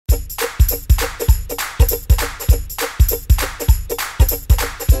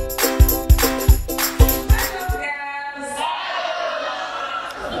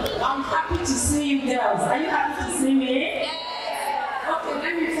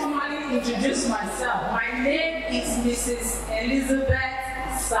introduce myself. My name is Mrs. Elizabeth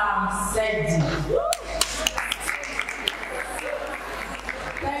Samsedi.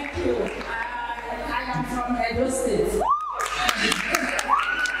 Thank you. I am from Edo State.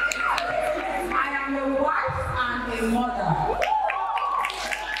 I am a wife and a mother.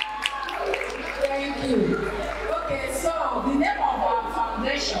 Thank you. Okay, so the name of our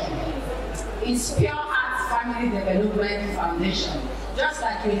foundation is Pure Heart Family Development Foundation. Just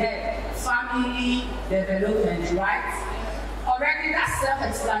like you heard, family development, right? Already that's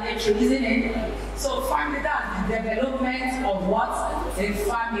self-explanatory, isn't it? So family, that's the development of what? A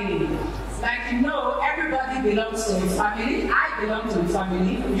family. Like you know, everybody belongs to a family. I belong to a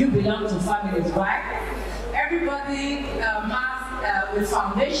family. You belong to families, right? Everybody has a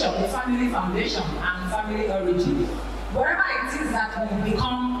foundation, a family foundation and family origin. Whatever it is that we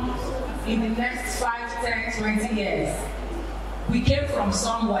become in the next 5, 10, 20 years, we came from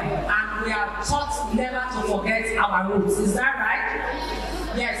somewhere and we are taught never to forget our roots. Is that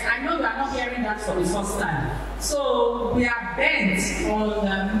right? Yes, I know you are not hearing that for the first time. So we are bent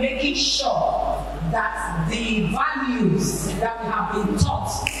on making sure that the values that we have been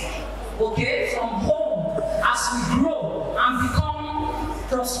taught, okay, from home, as we grow and become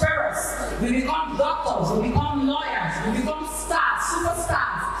prosperous, we become doctors, we become lawyers, we become stars,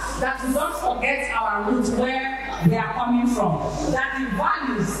 superstars, that we don't forget our roots, where they are coming from. That the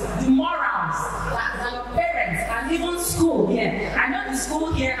values, the morals, that your parents and even school here, I know the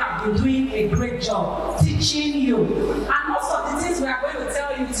school here have been doing a great job teaching you. And most of the things we are going to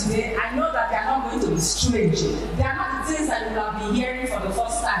tell you today, I know that they are not going to be strange. They are not the things that you will be hearing for the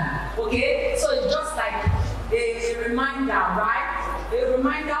first time. Okay? So it's just like a reminder, right? A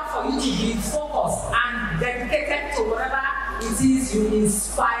reminder for you to be focused and dedicated to whatever it is you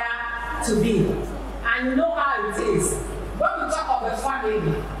inspire to be. And you know how it is. When we talk of a family,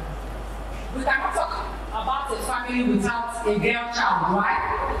 we cannot talk about a family without a girl child, right?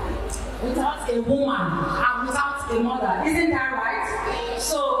 Without a woman and without a mother. Isn't that right?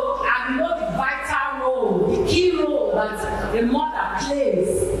 So, and you know the vital role, the key role that a mother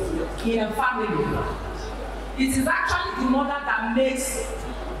plays in a family. It is actually the mother that makes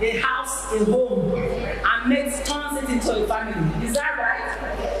a house a home and turns it into a family. Is that right?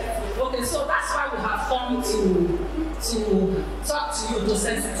 Okay, so that's why we have come to talk to you, to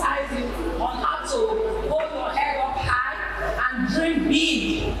sensitize you on how to hold your head up high and dream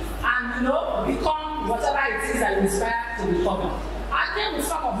big and, you know, become whatever it is that you inspire to become. I came with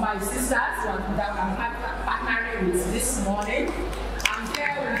some of my sisters that I'm partnering with this morning. I'm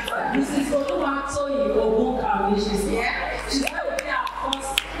here with Mrs. Gudu, she's here. She's going to be our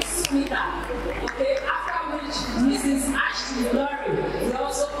first speaker. Okay, after which Mrs. Ashley Laurie will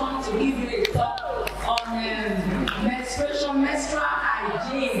also come to give you a talk on menstrual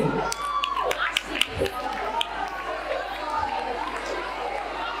hygiene.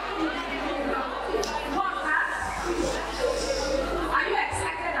 Are you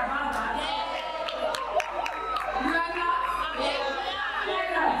excited about that? You are not?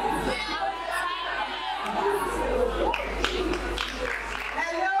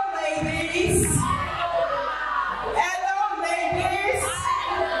 Hello, ladies. Hello, ladies.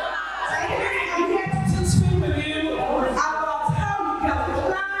 I'm here to speak with you about how you can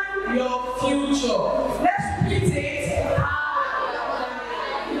plan your future. Let's repeat it.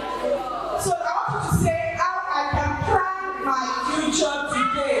 So I want you to say how I can plan my future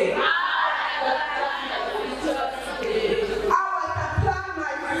today. How I can plan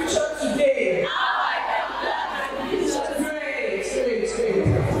my future today. Great.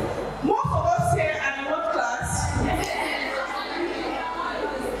 Most of us here are in what class?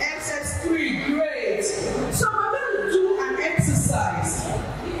 SS3, great. So we're going to do an exercise.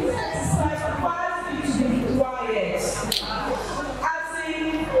 This exercise requires you to be quiet. As in,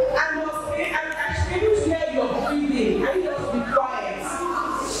 I should be able to hear your breathing. I need us to be quiet.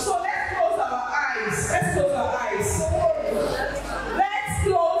 So let's close our eyes. Let's close our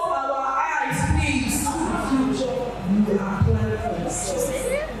eyes, please. Future, you are planning for yourself.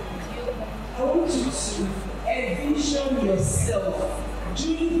 I want you to envision yourself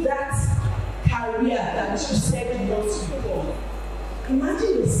doing that career that you said you want to become.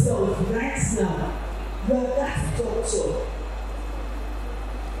 Imagine yourself right now. You are that doctor.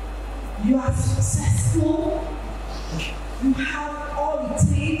 You are successful. You have all it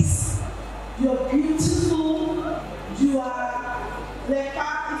takes. You are beautiful. You are like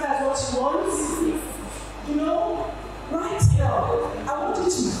that's what you want. You know, right now, I want you to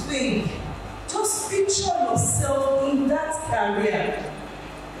think. Just picture yourself in that career.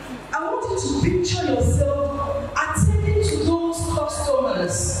 I want you to picture yourself attending to those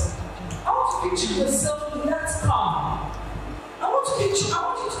customers picture yourself in that car. I want you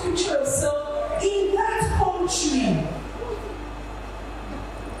to picture yourself in that country.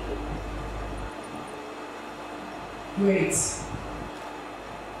 Great.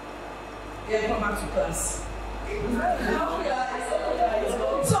 Yeah, come back to class.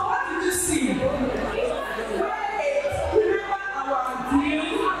 So what did you see? Wait, remember our deal?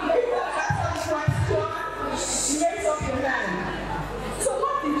 If that's a question, raise up your hand. So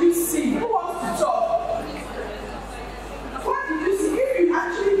what did you see? Who wants to talk? What did you see? If you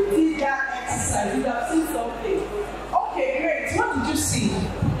actually did that exercise, you would have seen something. Okay, great. What did you see?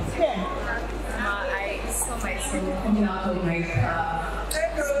 Yeah. I saw myself coming out of my car.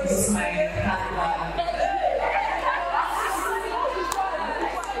 This is my handbag.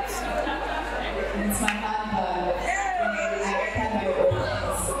 It's my handbag. And I had my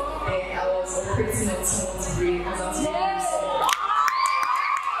options. And I was operating on someone's brain because I was very sorry.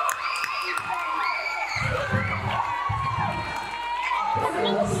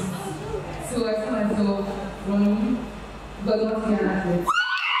 So I found myself running, but nothing happened.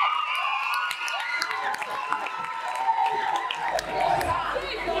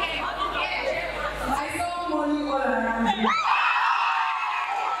 I saw money all around me.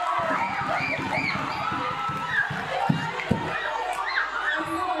 I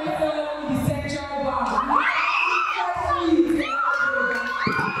saw myself in the central bank.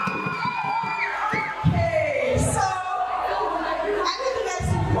 Okay, so I think you guys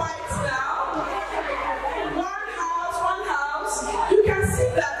are quiet now. One house. You can see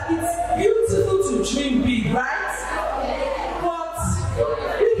that it's beautiful to dream big, right? But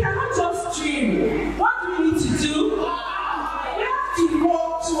we cannot just dream. What do we need to do? We have to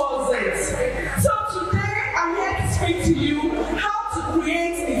work towards it. So today I'm here to speak to you how to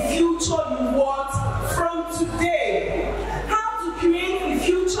create the future you want from today. How to create the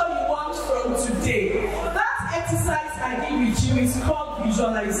future you want from today. That exercise I did with you is called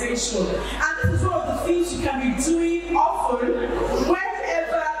visualization. And this is one of the things you can be doing often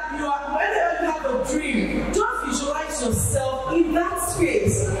whenever you have a dream. Just visualize yourself in that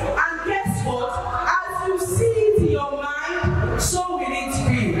space. And guess what? As you see it in your mind, so will it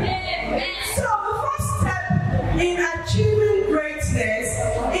be. So the first step in achieving greatness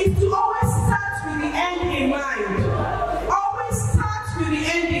is to always start with the end in mind. Always start with the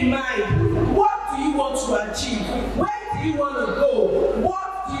end in mind. What do you want to achieve? Where do you want to go? What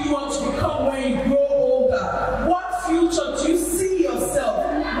do you want to become when you grow older? What future do you see yourself?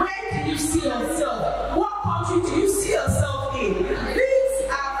 Where do you see yourself? What country do you see yourself in? These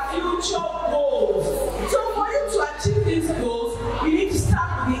are future goals. So for you to achieve these goals, you need to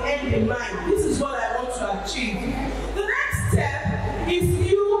start with the end in mind. This is what I want to achieve. The next step is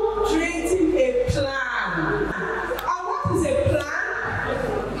you creating a plan. And what is a plan?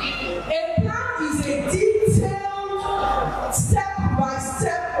 A plan is a detailed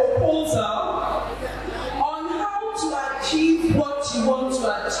step-by-step proposal on how to achieve what you want to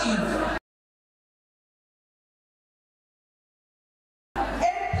achieve. A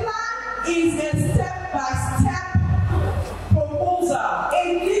plan is a step-by-step proposal, a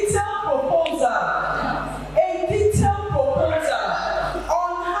detailed proposal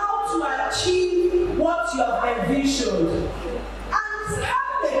on how to achieve what you have envisioned. And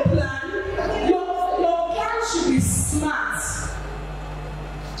having a plan, your plan should be smart.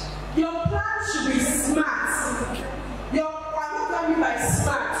 Your plan should be smart. What I mean by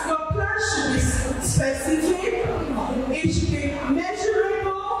smart? Your plan should be specific. It should be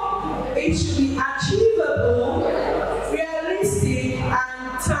measurable. It should be achievable, realistic,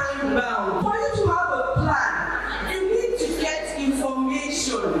 and time-bound. For you to have a plan, you need to get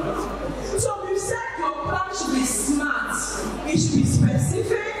information. So we said your plan should be smart. It should be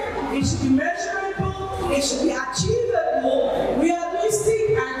specific. It should be measurable. It should be achievable, realistic,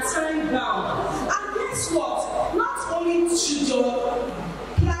 and time-bound. And guess what? Not only should your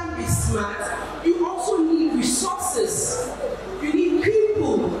plan be smart, you also need resources. You need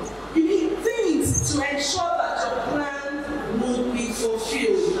people. You need things to ensure that your plan will be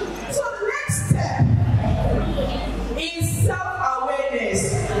fulfilled. So the next step is self-awareness.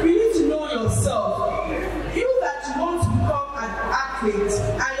 You need to know yourself. You that you want to become an athlete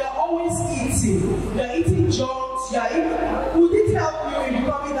and you're always eating. You're eating junk. Would it help you in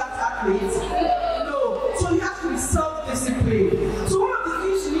becoming that athlete? No. So you have to be self-disciplined. So one of the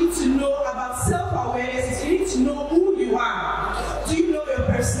things you need to know about self-awareness is you need to know who you are. Do you know your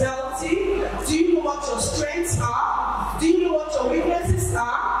personality? Do you know what your strengths are? Do you know what your weaknesses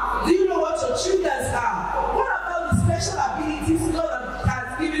are? Do you know what your triggers are? What about the special abilities God has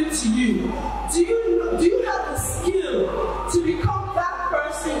given to you? Do you have the skill to become that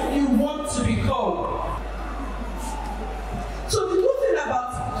person person you want to become. So the good thing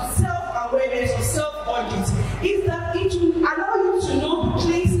about self-awareness or self-audit is that it will allow you to know the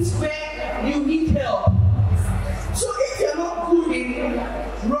places where you need help. So if you're not good in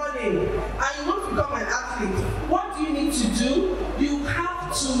running and you want to become an athlete, what do you need to do? You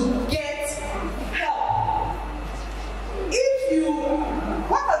have to get help.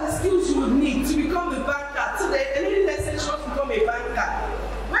 What are the skills you would need to become a banker? So any lesson you want to become a banker.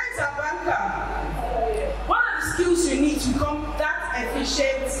 Where is a banker? What are the skills you need to become that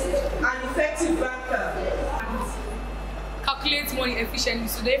efficient and effective banker? Calculate money efficiently,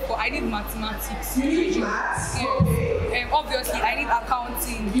 so therefore I need mathematics. You need maths? Yes. Okay. Obviously I need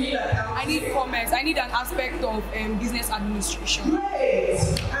accounting. You need accounting. I need commerce. I need an aspect of business administration. Great.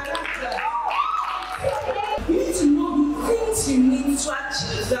 I like that. You need to know the things you need to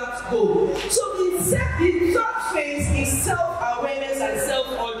achieve that goal. So the third phase is self-awareness and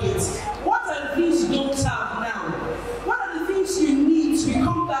self-audit. What are the things you don't have now? What are the things you need to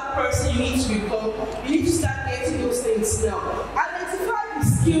become that person you need to become? You need to start getting those things now. Identify the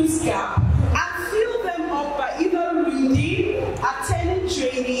skills gap and fill them up by either reading, attending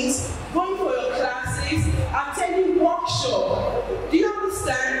trainings, going for your classes, attending workshops. Do you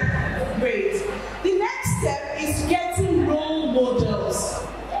understand? Great. The next step is getting role models.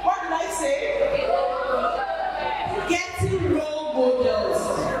 What did I say? Getting role models.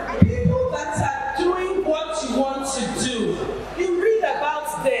 People that are doing what you want to do. You read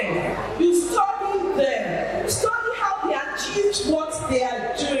about them. You study them. Study how they achieved what they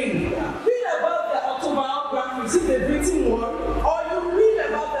are doing. Read about their autobiographies if they've written one, or you read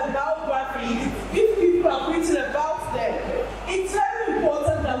about their biographies if people have written about them. It's very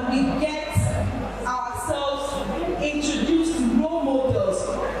important that we get ourselves introduced to role models.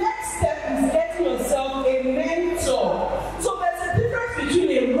 Next step is getting yourself a mentor. So there's a difference between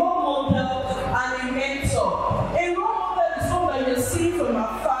a role model and a mentor. A role model is someone that you're seeing from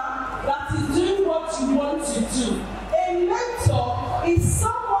afar that is doing what you want to do. A mentor is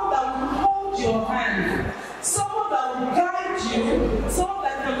someone that will hold your hand, someone that will guide you, someone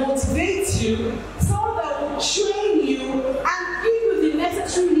that can motivate you, someone that will train you and give you the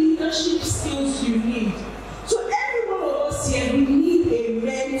necessary leadership skills you need. So every one of us here, we need a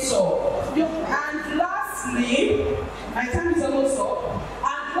mentor. And lastly, my time is almost up.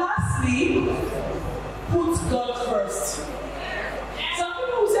 And lastly, put God first. Some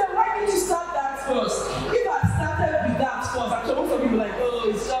people will say, why did you start that first? If I started with that first, actually most of people are like, oh,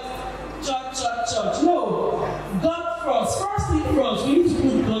 it's just church. No. God first. First thing first, we need to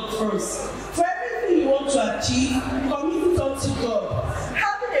put God first. For everything you want to achieve, commit it unto God.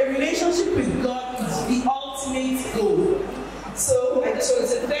 Having a relationship with God is the ultimate goal. So I just want to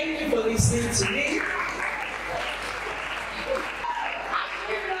say thank you for listening to me.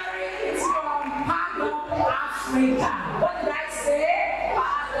 It's from Africa. What did I say?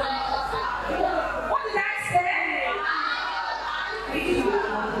 What did I say?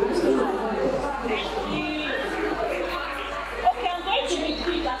 Okay, I'm going to be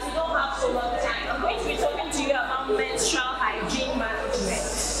quick as we don't have so much time. I'm going to be talking to you about menstrual hygiene management.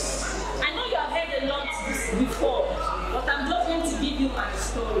 I know you have heard a lot before, but I'm just going to give you my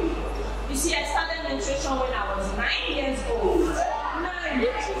story. You see, I started menstruation when I was 9 years old. 9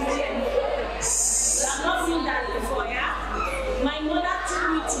 years old. I've not seen that before, yeah? My mother took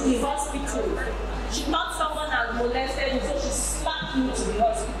me to the hospital. She thought someone had molested me, so she slapped me to the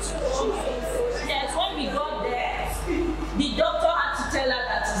hospital. Yes, when we got there, the doctor had to tell her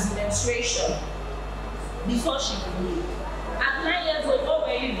that it's menstruation before she could leave. At 9 years old, what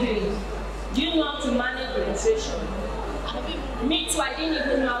were you doing? Do you know how to manage menstruation? Me too, I didn't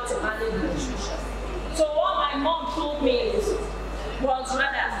even know how to manage menstruation. So what my mom told me was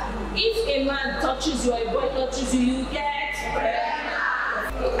rather, if a man touches you or a boy touches you, you get pregnant.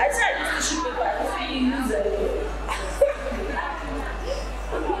 I said I used tissue paper, I said you use it.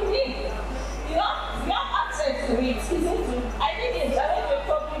 You have access to it, isn't it? I went to a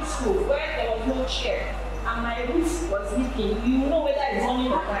public school where there was no chair and my roof was leaking. You know whether it's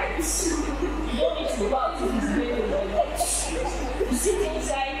morning or night. You don't need to go out if it's raining or not. You sit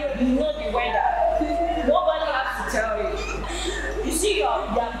inside, you know the weather. Nobody has to tell you. You see, you are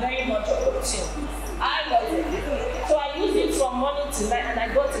very much of a team. I was. So I used it from morning to night and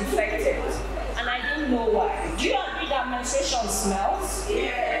I got infected. And I didn't know why. Do you agree that menstruation smells?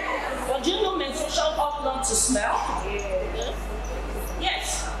 Yeah. But do you know menstruation ought not to smell? Yeah.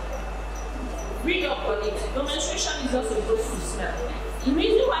 Yes. Read up on it. Your menstruation is not supposed to smell. The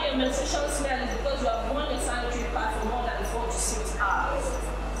reason why your menstruation smells is because you have worn a sanitary pad for more than 4 to 6 hours.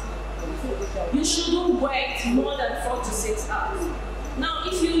 You shouldn't wait more than 4 to 6 hours. Now,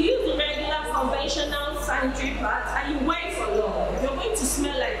 if you use the regular conventional sanitary pads and you wear it for long, you're going to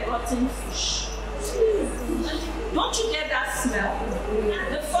smell like rotten fish. Don't you get that smell?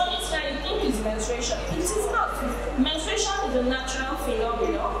 The funny smell you think is menstruation. It is not. Menstruation is a natural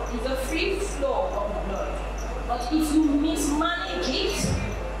phenomenon. It's a free flow of blood. But if you mismanage it,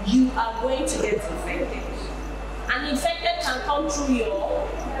 you are going to get infected. And infected can come through your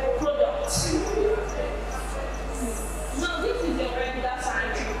product. Now this is your regular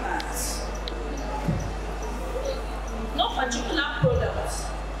sanitary pads. No particular product.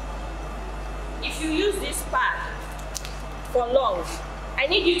 If you use this pad for long, I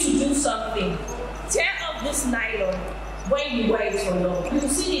need you to do something. Tear off this nylon when you wear it for long. You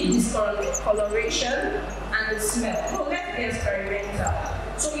see the discoloration and the smell. So let's be experimental.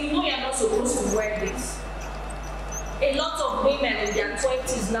 So you know you're not supposed to wear this. A lot of women in their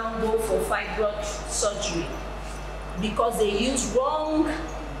 20s now go for fibroid surgery because they use wrong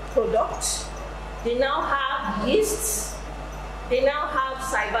products. They now have yeasts. They now have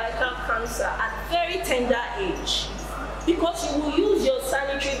cervical cancer at very tender age. Because you will use your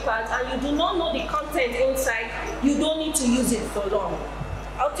sanitary pads and you do not know the content inside, you don't need to use it for long.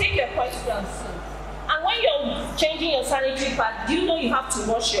 I'll take your question soon. And when you're changing your sanitary pad, do you know you have to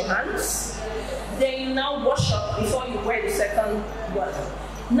wash your hands? Then you now wash up before you wear the second one.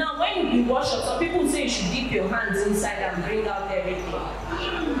 Now when you wash up, some people say you should dip your hands inside and bring out everything.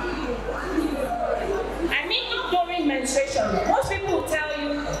 I mean, during menstruation, most people will tell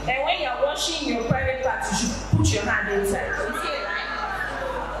you that when you're washing your private parts, you should put your hand inside.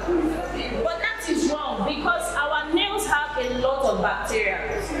 But that is wrong because our nails have a lot of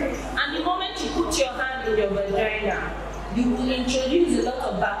bacteria. And the moment you put your hand in your vagina, you will introduce a lot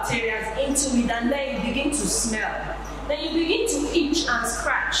of bacteria into it and then you begin to smell. Then you begin to itch and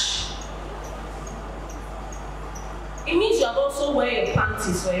scratch. It means you have also wear your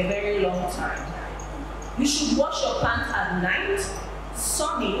panties for a very long time. You should wash your pants at night,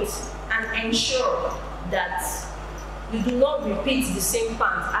 sun it, and ensure that you do not repeat the same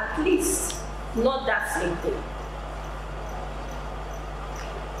pants, at least not that same thing.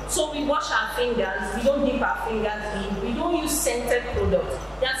 So we wash our fingers, we don't dip our fingers in, we don't use scented products.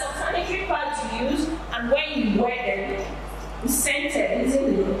 There are some sanitary pads you use, and when you wear them, it's scented,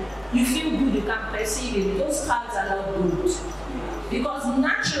 isn't it? You feel good, you can perceive it. Those pads are not good. Because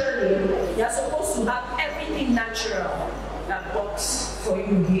naturally, you're supposed to have everything natural that works for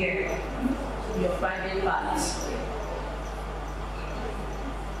you here, your private parts.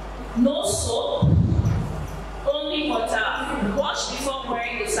 No soap, only water. Wash before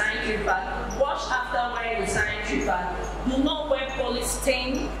wearing the sanitary pad. Wash after wearing the sanitary pad. Do not wear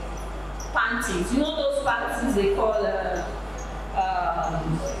polystyrene panties. You know those panties they call,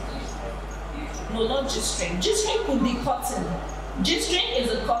 no, not G-string. G-string could be cotton. G-string is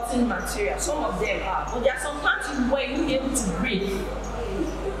a cotton material. Some of them are. But there are some pants you wear, you'll be able to breathe.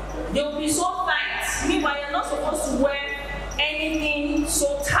 They will be so tight. Meanwhile, you're not supposed to wear anything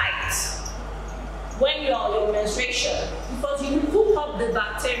so tight when you're on your menstruation because you cook up the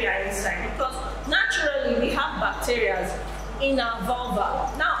bacteria inside. Because naturally, we have bacteria in our vulva.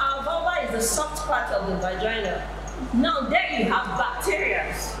 Now, our vulva is the soft part of the vagina. Now, there you have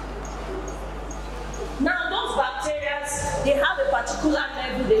bacteria. Now, those bacteria, they have a particular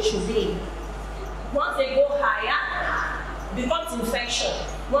level they should be. Once they go higher, becomes infection.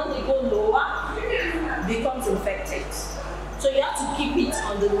 Once they go lower, becomes infected. So you have to keep it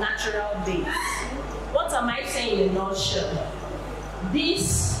on the natural base. What am I saying in a nutshell?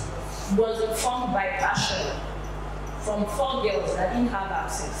 This was informed by passion from 4 girls that didn't have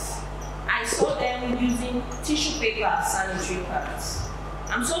access. I saw them using tissue paper as sanitary pads.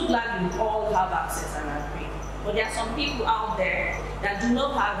 I'm so glad we all have access and agree. But there are some people out there that do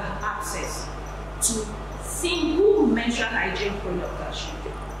not have access to simple menstrual hygiene products.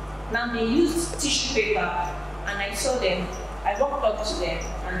 Now they use tissue paper and I saw them, I walked up to them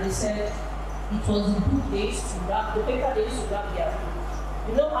and they said it was the book they used to wrap, the paper they used to wrap their book.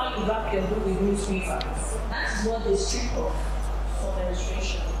 You know how you wrap your book with newspaper? That's what they strip off for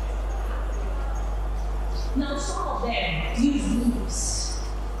menstruation. Now some of them use leaves.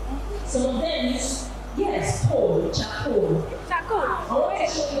 Some of them use, yes, charcoal. Charcoal? I want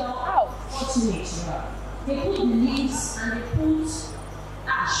to show you how fortunate you are. They put leaves and they put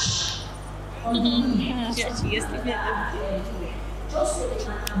ash on the leaves. Just so they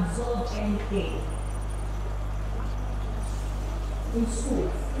can absorb anything. In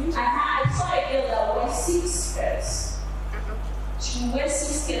school, I saw a girl that wears 6 skirts. She wears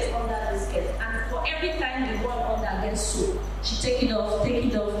 6 skirts under the skirt, and for every time the one under gets soaked, she take it off,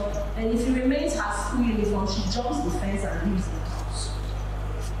 and if it remains her school uniform, she jumps the fence and leaves the house.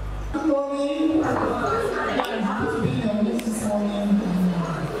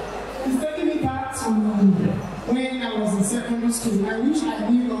 secondary school, I wish I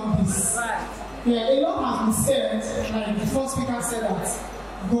knew all this. Right. Yeah, a lot has been said, like the first speaker said that,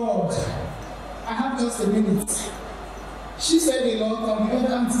 God, I have just a minute. She said a lot, and the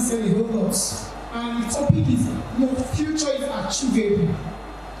other auntie said a whole lot. And the topic is, your future is achievable.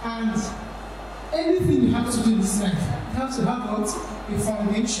 And anything you have to do in this life, you have to have what? A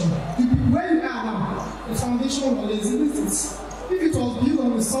foundation. Where you are now, the foundation was isn't it? If it was built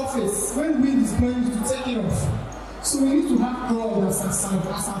on the surface, when wind is blowing, to take it off. So we need to have God as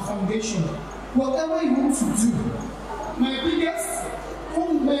our foundation. Whatever you want to do. My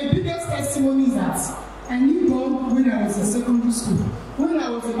biggest testimony is that I knew God when I was in secondary school. When I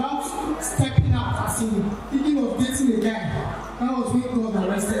was about stepping out, as in thinking of dating a guy, that was when God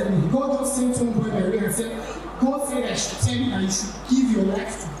arrested me. God just sent one boy my way and said, God said I should tell you that you should give your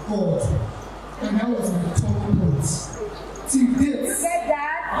life to God. And that was my talking point. Till date, You said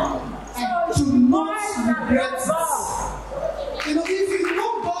that? I do not regret it. You know, if you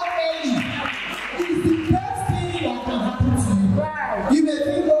know God early, it's the best thing that can happen to you. Right. You may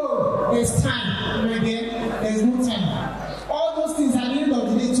think, oh, there's time. And again, there's no time. All those things at the end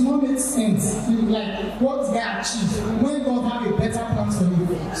of the day do not make sense. Like, what did I achieve? When God have a better plan for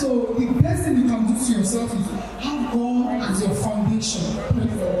you. So, the best thing you can do to yourself is have God as your foundation.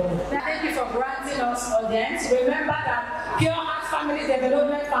 Thank you for granting us audience. Remember that Pure Heart Family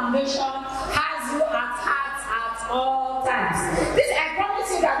Development Foundation has you at heart at all times. I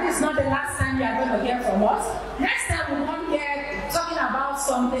promise you that this is not the last time you are going to hear from us. Next time we'll come here talking about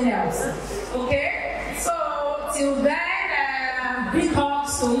something else. Okay? So till then, big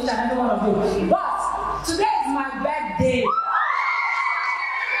hugs to each and every one of you. But today is my birthday.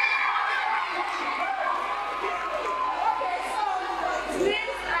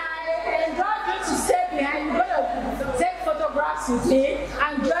 You're going to take photographs with me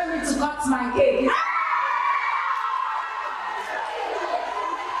and join me to cut my cake.